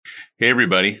Hey,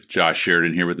 everybody. Josh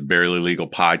Sheridan here with the Barely Legal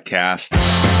Podcast. They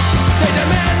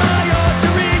demand my alter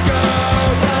ego,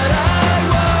 but I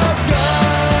won't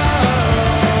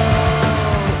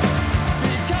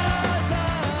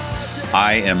go.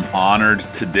 I am honored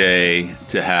today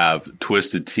to have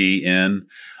Twisted Tea in.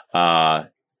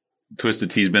 Twisted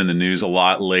Tea's been in the news a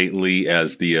lot lately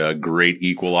as the great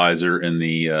equalizer in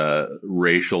the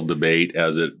racial debate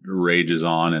as it rages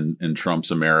on in Trump's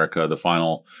America, the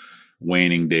final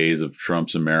waning days of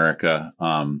Trump's America.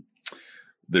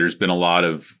 There's been a lot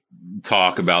of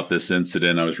talk about this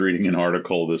incident. I was reading an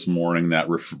article this morning that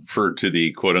referred to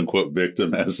the quote unquote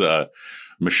victim as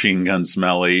Machine Gun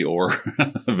Smelly or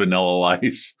Vanilla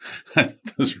Ice.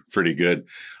 Those are pretty good.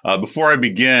 Before I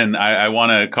begin, I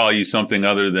want to call you something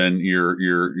other than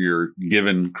your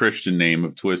given Christian name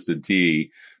of Twisted Tea,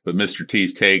 but Mr.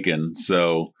 T's taken.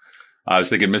 So I was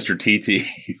thinking Mr. TT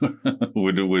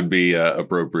would be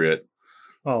appropriate.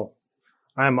 Oh,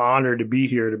 I'm honored to be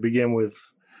here to begin with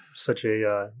such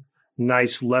a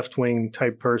nice left-wing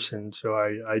type person. So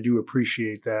I do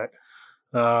appreciate that.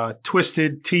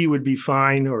 Twisted T would be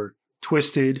fine, or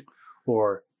Twisted,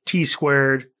 or T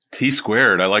Squared. T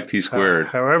Squared. I like T Squared.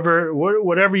 However,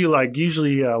 whatever you like.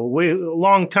 Usually, a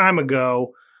long time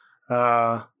ago,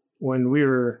 when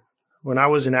I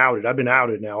wasn't outed. I've been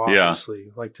outed now, obviously.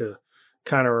 Yeah. Like to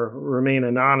kind of remain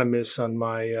anonymous on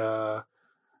my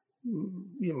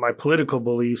my political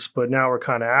beliefs, but now we're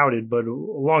kind of outed. But a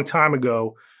long time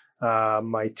ago,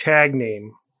 my tag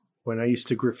name, when I used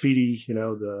to graffiti,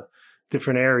 the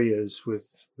different areas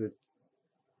with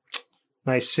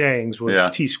nice sayings, was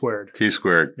T Squared. T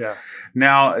Squared. Yeah.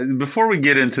 Now, before we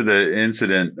get into the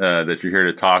incident that you're here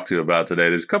to talk to about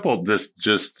today, there's a couple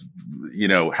just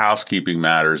housekeeping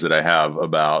matters that I have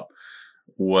about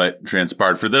what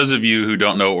transpired. For those of you who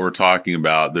don't know what we're talking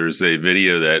about, there's a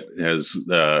video that has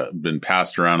been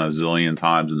passed around a zillion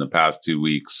times in the past 2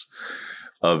 weeks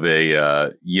of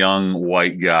a young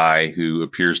white guy who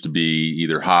appears to be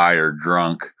either high or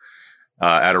drunk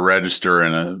at a register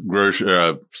in a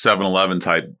 7-Eleven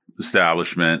type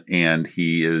establishment, and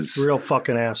he is real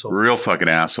fucking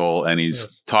asshole. And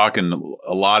he's talking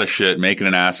a lot of shit, making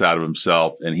an ass out of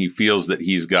himself, and he feels that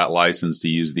he's got license to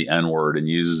use the N-word and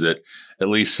uses it at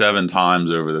least 7 times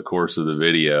over the course of the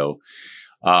video.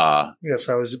 Yes,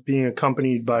 I was being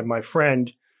accompanied by my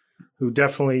friend who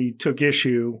definitely took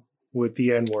issue with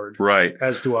the N-word. Right.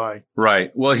 As do I. Right.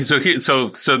 Well, so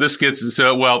this gets,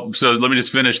 so let me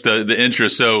just finish the intro.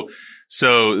 So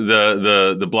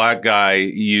the black guy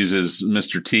uses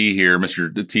Mr. T here,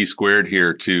 Mr. T Squared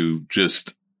here, to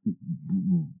just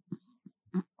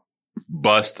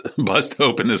bust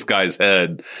open this guy's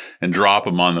head and drop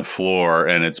him on the floor.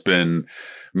 And it's been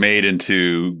made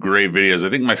into great videos. I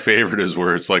think my favorite is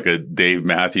where it's like a Dave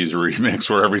Matthews remix,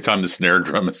 where every time the snare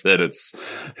drum is hit,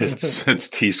 it's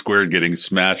T Squared getting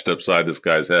smashed upside this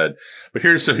guy's head. But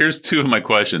here's 2 of my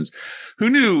questions. Who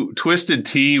knew Twisted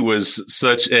Tea was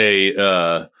such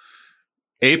a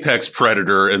apex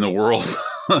predator in the world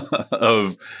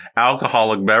of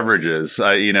alcoholic beverages?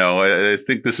 I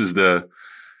think this is the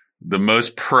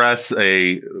most press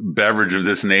a beverage of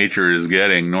this nature is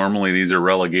getting. Normally, these are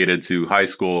relegated to high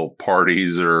school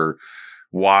parties or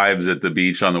wives at the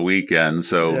beach on the weekend.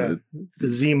 So the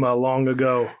Zima long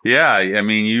ago. Yeah. I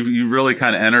mean, you really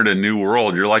kind of entered a new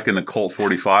world. You're like in the Colt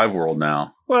 45 world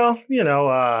now. Well,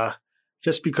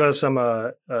 just because I'm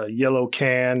a yellow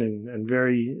can and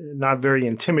not very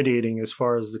intimidating as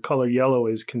far as the color yellow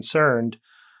is concerned,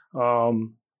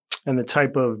 and the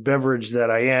type of beverage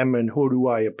that I am and who do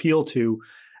I appeal to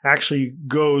actually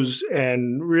goes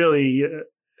and really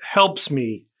helps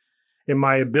me in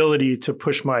my ability to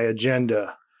push my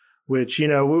agenda, which,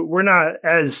 we're not,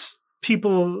 as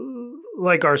people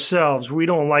like ourselves, we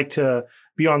don't like to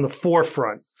be on the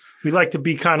forefront. We like to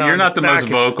be kind of. You're not the most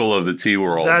vocal of the tea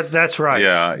world. That's right.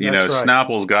 Yeah.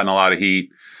 Snapple's gotten a lot of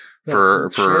heat for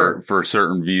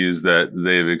certain views that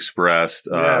they've expressed.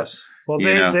 Yes. Well,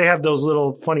 they have those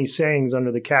little funny sayings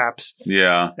under the caps.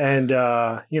 Yeah. And,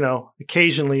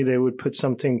 occasionally they would put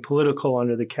something political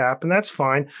under the cap, and that's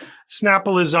fine.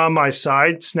 Snapple is on my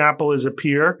side. Snapple is a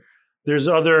peer. There's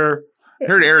other. I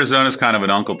heard Arizona's kind of an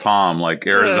Uncle Tom. Like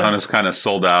Arizona's kind of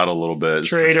sold out a little bit.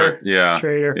 Trader. Yeah.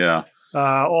 Trader. Yeah.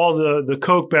 All the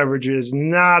Coke beverages,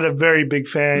 not a very big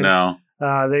fan. No.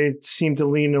 They seem to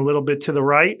lean a little bit to the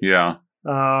right. Yeah.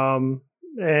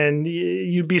 And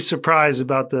you'd be surprised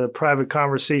about the private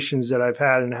conversations that I've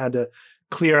had and had to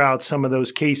clear out some of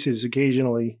those cases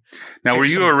occasionally. Now, were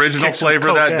you original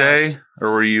flavor that day?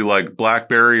 Or were you like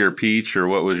blackberry or peach, or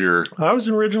what was your? I was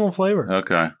an original flavor.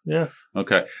 Okay. Yeah.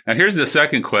 Okay. Now, here's the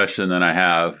second question that I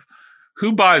have.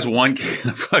 Who buys one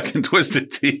can of fucking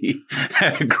Twisted Tea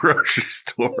at a grocery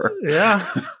store? Yeah.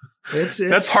 It's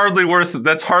That's hardly worth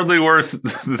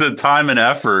the time and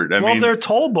effort. I mean, they're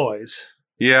tall boys.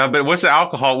 yeah, but what's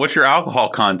your alcohol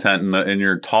content in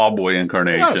your tall boy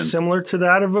incarnation? Yeah, similar to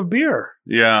that of a beer.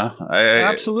 Yeah.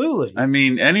 Absolutely. I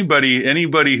mean,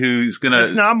 anybody who's going If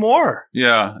to, not more.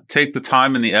 yeah, take the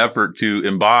time and the effort to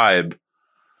imbibe.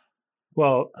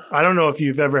 Well, I don't know if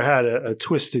you've ever had a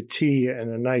Twisted Tea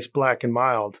and a nice Black and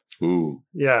Mild. Ooh.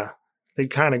 Yeah. They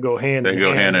kind of go hand They in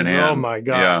go hand. hand in hand. Oh my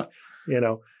God.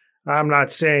 Yeah. I'm not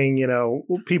saying,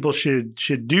 people should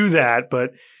do that,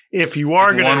 but if you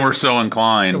are going to, When we're so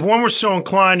inclined. if one were so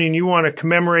inclined and you want to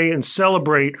commemorate and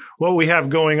celebrate what we have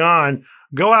going on,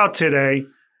 go out today,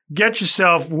 get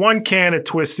yourself one can of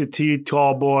Twisted Tea,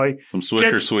 tall boy. Some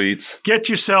Swisher Sweets. Get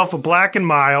yourself a Black and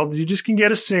Mild. You just can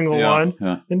get a single one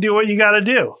and do what you got to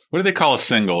do. What do they call a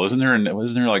single? Isn't there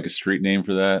like a street name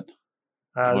for that?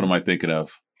 What am I thinking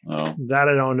of? Oh, that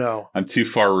I don't know. I'm too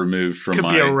far removed from Could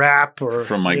be a rap or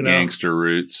from my gangster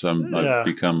roots. I've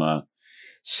become a.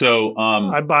 So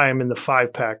I buy them in the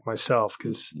 5-pack myself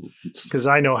because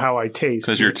I know how I taste.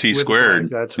 Because you're T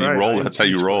squared. That's you right. Roll. That's how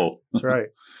you roll. That's right.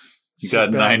 You got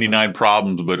 99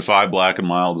 problems, but 5 Black and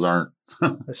Milds aren't.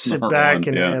 I sit back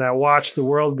and I watch the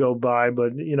world go by,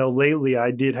 but lately I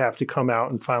did have to come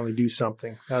out and finally do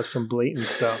something. That's some blatant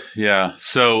stuff. Yeah.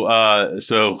 So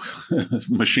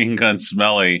Machine Gun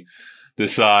Smelly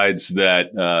decides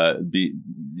that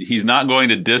he's not going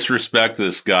to disrespect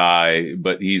this guy,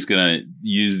 but he's going to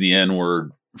use the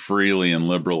N-word freely and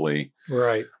liberally.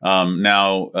 Right.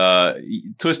 Now,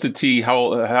 Twisted Tea,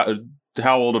 how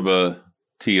old of a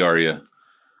tea are you?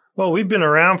 Well, we've been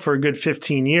around for a good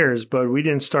 15 years, but we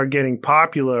didn't start getting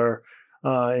popular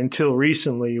until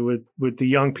recently with the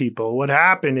young people. What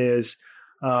happened is,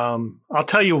 I'll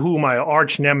tell you who my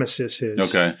arch nemesis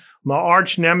is. Okay. My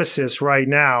arch nemesis right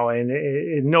now, and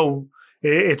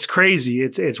it's crazy.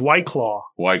 It's White Claw.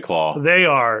 White Claw. They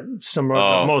are some of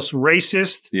the most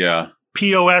racist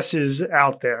POSs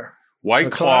out there.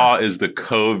 White Claw is the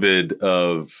COVID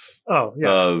of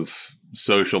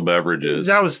social beverages.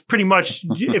 That was pretty much,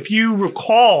 if you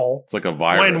recall, it's like a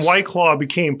virus. When White Claw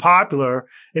became popular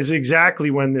is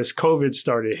exactly when this COVID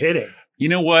started hitting. You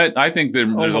know what? I think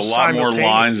there's a lot more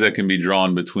lines that can be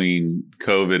drawn between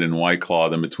COVID and White Claw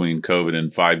than between COVID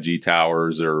and 5G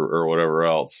towers or whatever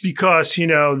else. Because,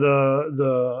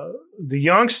 the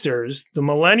youngsters, the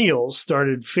millennials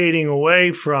started fading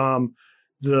away from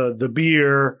the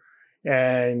beer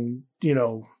and,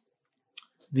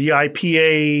 the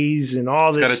IPAs and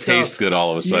all this stuff. It's got to taste good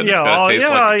all of a sudden. It's got to taste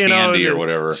like candy or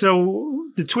whatever. So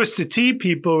the Twisted Tea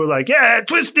people were like, yeah,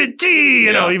 Twisted Tea,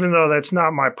 even though that's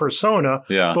not my persona.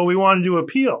 Yeah. But we wanted to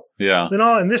appeal. Yeah.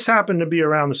 And this happened to be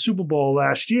around the Super Bowl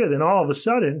last year. Then all of a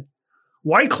sudden,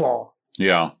 White Claw.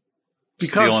 Yeah.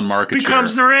 Stealing market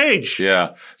becomes share. Their age. Yeah.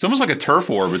 It's almost like a turf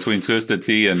war between Twisted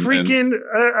Tea and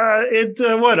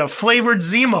a flavored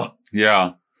Zima.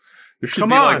 Yeah.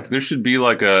 There should be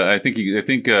I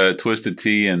think Twisted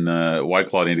Tea and White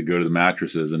Claw need to go to the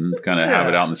mattresses and kind of have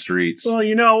it out in the streets. Well,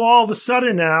 all of a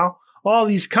sudden now, all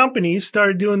these companies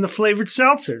started doing the flavored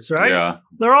seltzers, right? Yeah.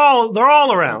 They're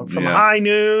all around from High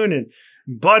Noon and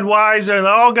Budweiser. They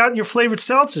all got your flavored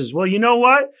seltzers. Well, you know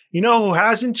what? You know who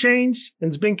hasn't changed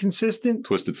and's been consistent?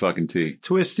 Twisted fucking Tea.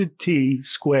 Twisted Tea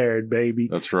squared, baby.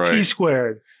 That's right. T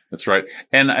squared. That's right.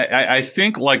 And I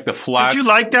think like the flats. Did you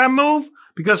like that move?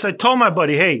 Because I told my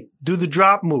buddy, hey, do the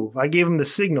drop move. I gave him the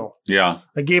signal. Yeah.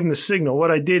 I gave him the signal. What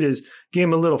I did is gave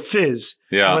him a little fizz.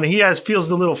 Yeah. When he feels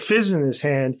the little fizz in his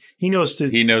hand, he knows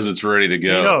it's ready to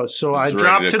go. He knows. So I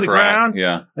dropped to the ground.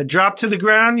 Yeah. I dropped to the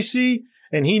ground, you see,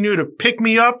 and he knew to pick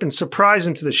me up and surprise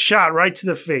him to the shot right to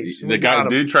the face. The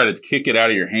dude tried to kick it out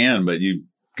of your hand, but you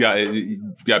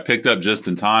got picked up just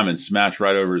in time and smashed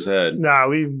right over his head. Nah,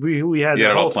 we had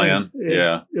the whole plan.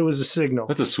 It was a signal.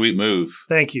 That's a sweet move.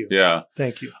 Thank you. Yeah.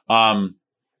 Thank you.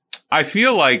 I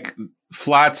feel like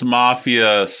Flats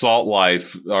Mafia, Salt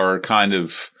Life are kind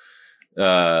of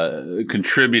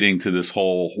contributing to this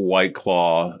whole White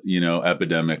Claw,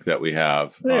 epidemic that we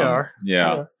have. They are.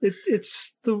 Yeah.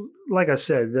 It's like I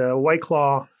said, the White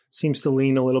Claw seems to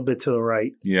lean a little bit to the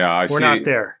right. Yeah, we're not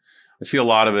there. I see a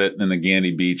lot of it in the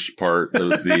Gandy Beach part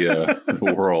of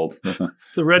the world. The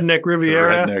Redneck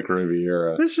Riviera. The Redneck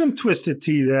Riviera. There's some Twisted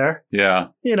Tea there. Yeah.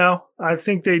 I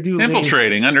think they do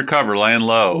infiltrating, undercover, laying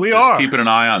low. We are. Keeping an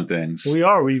eye on things. We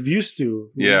are. We've used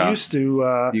to.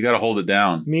 You got to hold it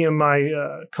down. Me and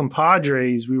my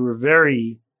compadres, we were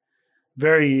very,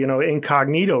 very,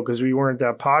 incognito because we weren't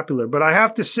that popular. But I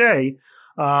have to say,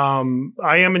 I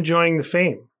am enjoying the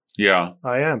fame. Yeah.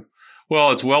 I am.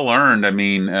 Well, it's well earned. I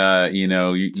mean,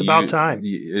 It's about time.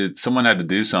 Someone had to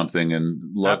do something, and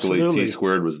luckily Absolutely. T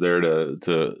Squared was there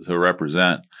to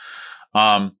represent.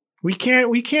 We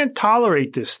can't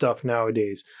tolerate this stuff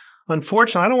nowadays.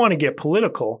 Unfortunately, I don't want to get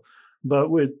political, but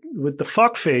with the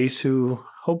fuckface who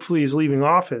hopefully is leaving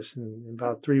office in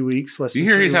about 3 weeks, less Do you than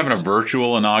hear 3 he's having a weeks.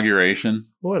 virtual inauguration?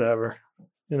 Whatever,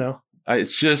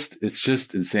 It's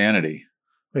just insanity.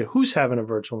 Wait, who's having a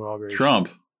virtual inauguration? Trump.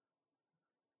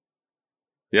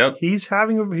 Yep. He's not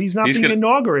He's being gonna-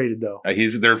 inaugurated though.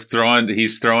 He's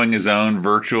throwing his own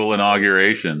virtual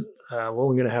inauguration. Well,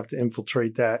 we're going to have to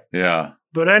infiltrate that. Yeah.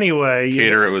 But anyway,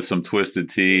 Cater it with some Twisted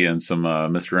Tea and some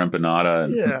Mr. Empanada.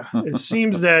 And yeah, it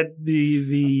seems that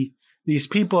these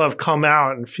people have come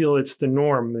out and feel it's the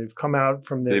norm. They've come out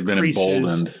from their they've been creases.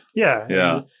 emboldened. Yeah.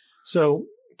 Yeah. And so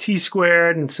T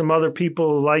Squared and some other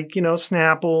people like,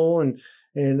 Snapple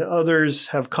and others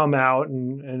have come out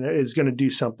and is going to do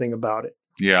something about it.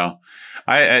 Yeah.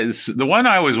 The one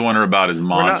I always wonder about is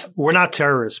Monster. We're not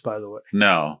terrorists, by the way.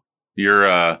 No.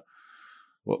 You're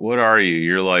what are you?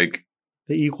 You're like,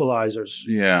 The equalizers.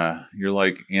 yeah, you're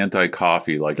like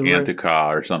anti-coffee, like The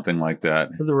Antica or something like that.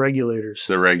 They're the regulators.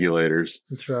 The regulators.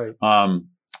 That's right.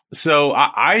 So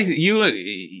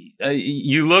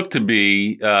you look to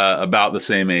be about the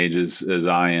same age as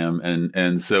I am,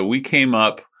 and so we came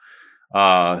up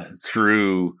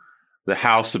through the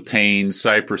House of Pain,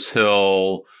 Cypress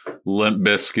Hill, Limp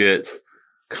Bizkit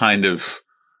kind of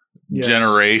Yes.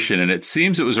 generation, and it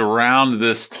seems it was around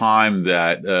this time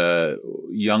that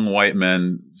young white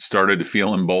men started to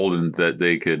feel emboldened that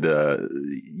they could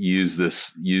use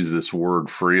this word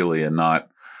freely and not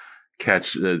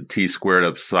catch T Squared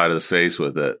upside of the face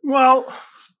with it. Well,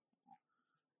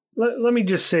 let me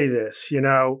just say this,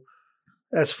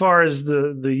 as far as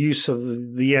the use of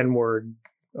the N word,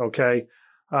 okay,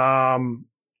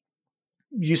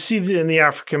 you see in the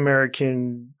African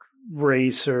American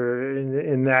race or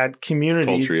in that community,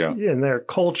 Culture, yeah. in their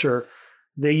culture,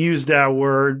 they use that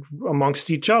word amongst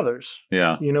each others.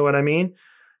 Yeah, You know what I mean?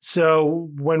 So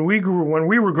when we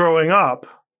were growing up,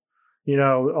 a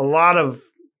lot of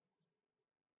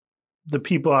the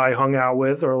people I hung out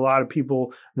with or a lot of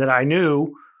people that I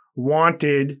knew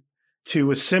wanted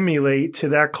to assimilate to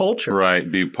that culture. right.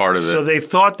 Be part of So it. they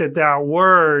thought that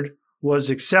word was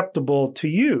acceptable to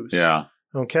use. Yeah,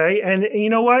 Okay. And you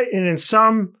know what? And in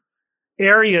some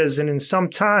areas and in some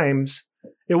times,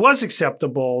 it was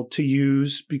acceptable to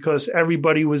use because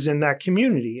everybody was in that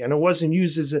community and it wasn't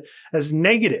used as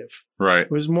negative. right.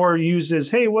 It was more used as,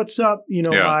 hey, what's up? Yeah.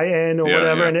 YN or Yeah,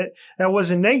 whatever. yeah. And that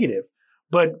wasn't negative.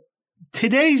 But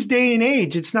today's day and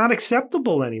age, it's not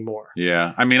acceptable anymore.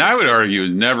 Yeah, I mean, I would argue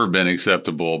it's never been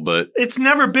acceptable, but It's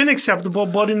never been acceptable,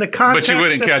 but in the context, you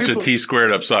wouldn't that catch people- a T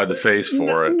Squared upside the face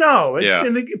for it No, Yeah.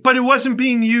 but it wasn't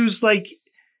being used like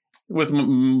with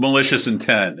malicious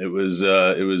intent. It was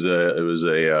a it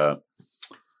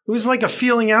was like a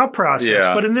feeling out process.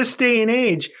 Yeah. But in this day and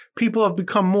age, people have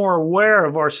become more aware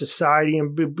of our society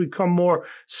and become more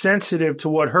sensitive to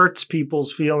what hurts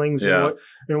people's feelings Yeah.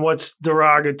 and what's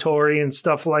derogatory and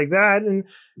stuff like that. And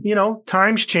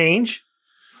times change.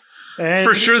 And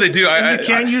for sure they do. and you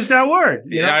can't use that word.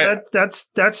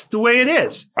 That's the way it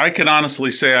is. I can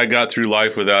honestly say I got through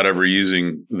life without ever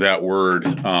using that word.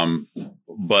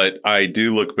 But I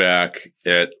do look back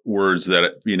at words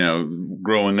that,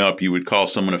 growing up, you would call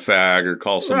someone a fag or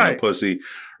call someone a Right. pussy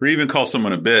or even call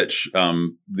someone a bitch.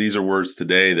 These are words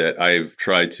today that I've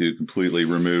tried to completely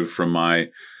remove from my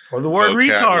Or the word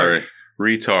vocabulary.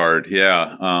 retard. Retard.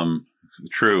 Yeah.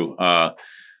 True.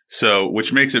 So,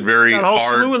 which makes it very Got a whole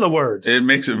hard. slew of the words. It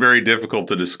makes it very difficult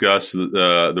to discuss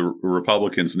the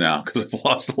Republicans now because I've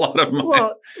lost a lot of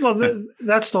my.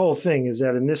 That's the whole thing is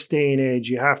that in this day and age,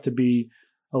 you have to be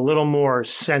a little more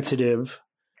sensitive.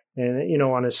 And,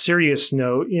 on a serious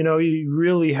note, you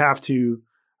really have to,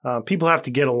 people have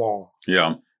to get along.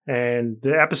 Yeah. And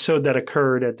the episode that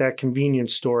occurred at that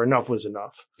convenience store, enough was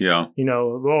enough. Yeah.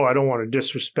 I don't want to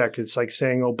disrespect. It's like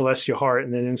saying, oh, bless your heart,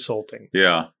 and then insulting,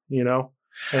 Yeah.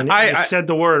 And I said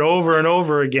the word over and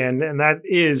over again, and that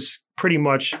is pretty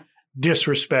much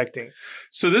disrespecting.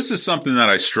 So this is something that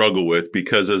I struggle with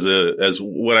because as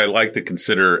what I like to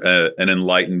consider an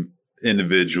enlightened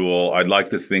individual, I'd like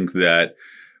to think that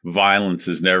violence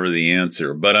is never the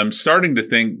answer, but I'm starting to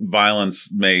think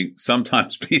violence may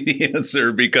sometimes be the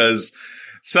answer because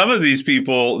some of these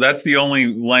people, that's the only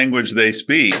language they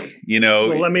speak,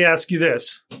 Well, let me ask you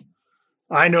this.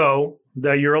 I know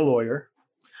that you're a lawyer,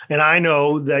 and I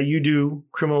know that you do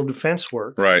criminal defense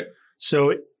work. Right.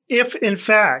 So if, in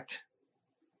fact,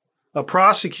 a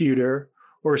prosecutor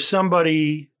or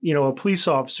somebody, a police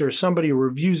officer, somebody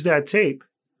reviews that tape,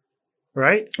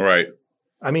 right? Right.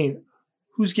 I mean,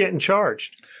 who's getting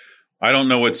charged? I don't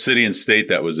know what city and state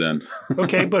that was in.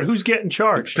 Okay, but who's getting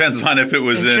charged? Depends on if it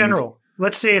was in general.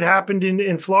 Let's say it happened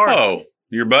in Florida. Oh,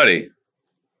 your buddy.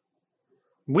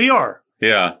 We are.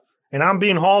 Yeah. And I'm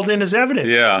being hauled in as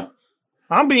evidence. Yeah.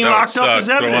 I'm being That would locked up as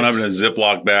suck, throwing evidence. up in a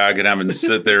Ziploc bag and having to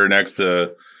sit there next to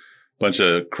a bunch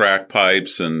of crack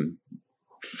pipes and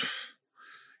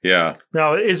yeah,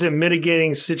 Now, is it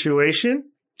mitigating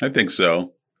situation? I think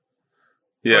so.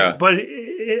 Yeah. But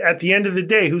at the end of the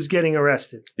day, who's getting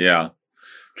arrested? Yeah.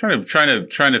 Trying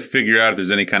to figure out if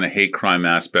there's any kind of hate crime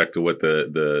aspect to what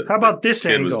the How about this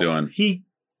kid angle? was doing. He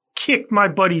kicked my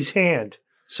buddy's hand,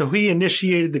 so he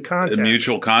initiated the contact.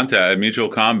 Mutual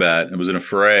combat. It was in a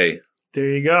fray. There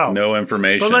you go. No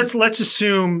information. But let's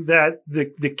assume that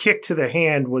the kick to the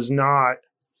hand was not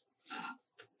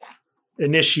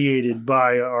initiated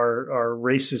by our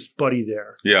racist buddy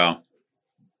there. Yeah.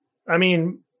 I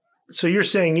mean, so you're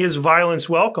saying, is violence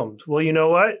welcomed? Well, you know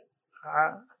what?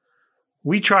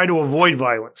 We try to avoid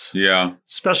violence, Yeah.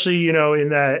 especially, in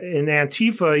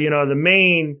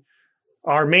Antifa,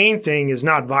 our main thing is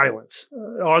not violence.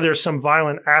 Are there some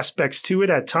violent aspects to it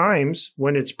at times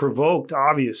when it's provoked,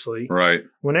 obviously, Right.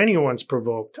 when anyone's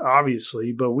provoked,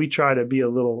 obviously, but we try to be a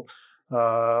little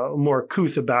more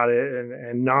couth about it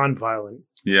and nonviolent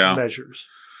Yeah. measures.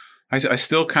 I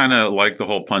still kind of like the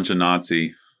whole punch a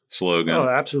Nazi slogan. Oh,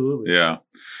 absolutely. Yeah.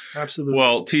 Absolutely.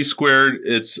 Well, T Squared,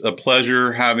 it's a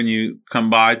pleasure having you come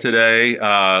by today.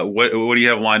 What do you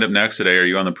have lined up next today? Are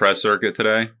you on the press circuit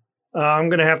today? I'm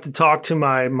going to have to talk to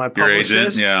my Your publicist.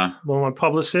 agent? Yeah. Well, my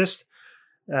publicist.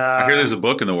 I hear there's a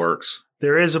book in the works.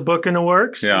 There is a book in the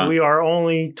works. Yeah. We are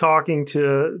only talking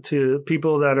to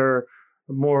people that are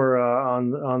more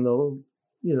on the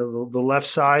the left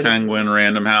side. Penguin,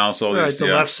 Random House, all Right, these. the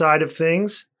Yeah. left side of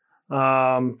things,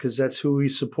 because that's who we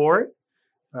support.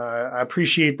 I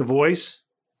appreciate the voice,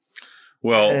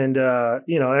 Well, and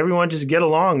everyone just get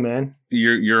along, man.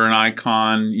 you're an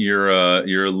icon. You're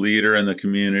a leader in the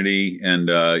community, and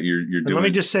you're And doing. let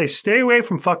me just say, stay away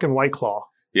from fucking White Claw.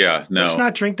 Yeah. No. Let's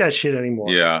not drink that shit anymore.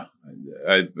 Yeah.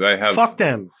 I have. Fuck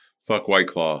them. Fuck White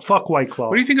Claw. Fuck White Claw.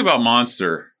 What do you think about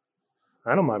Monster?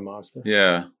 I don't mind Monster.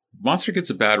 Yeah. Monster gets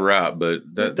a bad rap, but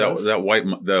It does. that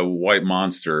white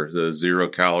monster, the 0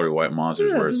 calorie white monster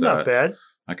is Yeah, where it's it's not at. bad.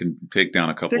 I can take down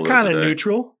a couple They're of those kind a of day.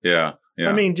 neutral. Yeah. Yeah.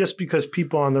 I mean, just because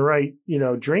people on the right,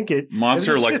 drink it.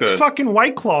 Monster it's, like it's the fucking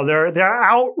White Claw. They're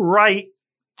outright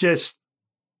just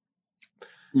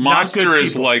Monster not good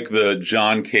is people. like the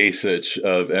John Kasich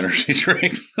of energy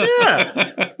drinks.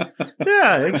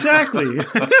 Yeah, exactly.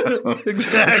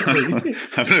 Exactly.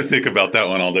 I'm going to think about that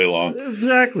one all day long.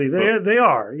 Exactly. They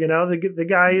are. The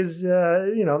guy is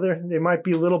they might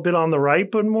be a little bit on the right,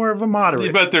 but more of a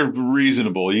moderate. But they're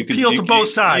reasonable. You can Appeal to both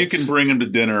sides. You can bring them to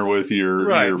dinner with your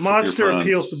Right. your Monster your friends.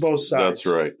 appeals to both sides.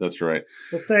 That's right.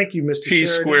 Well, thank you, Mr. T Sheridan.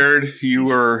 squared. You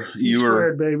were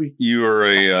T-squared, baby. You are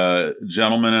a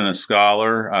gentleman and a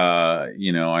scholar.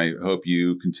 I hope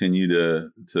you continue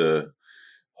to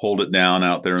hold it down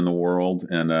out there in the world,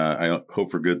 and I hope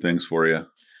for good things for you.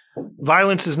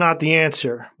 Violence is not the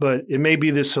answer, but it may be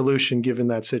the solution given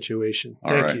that situation.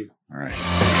 Thank you. All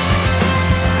right.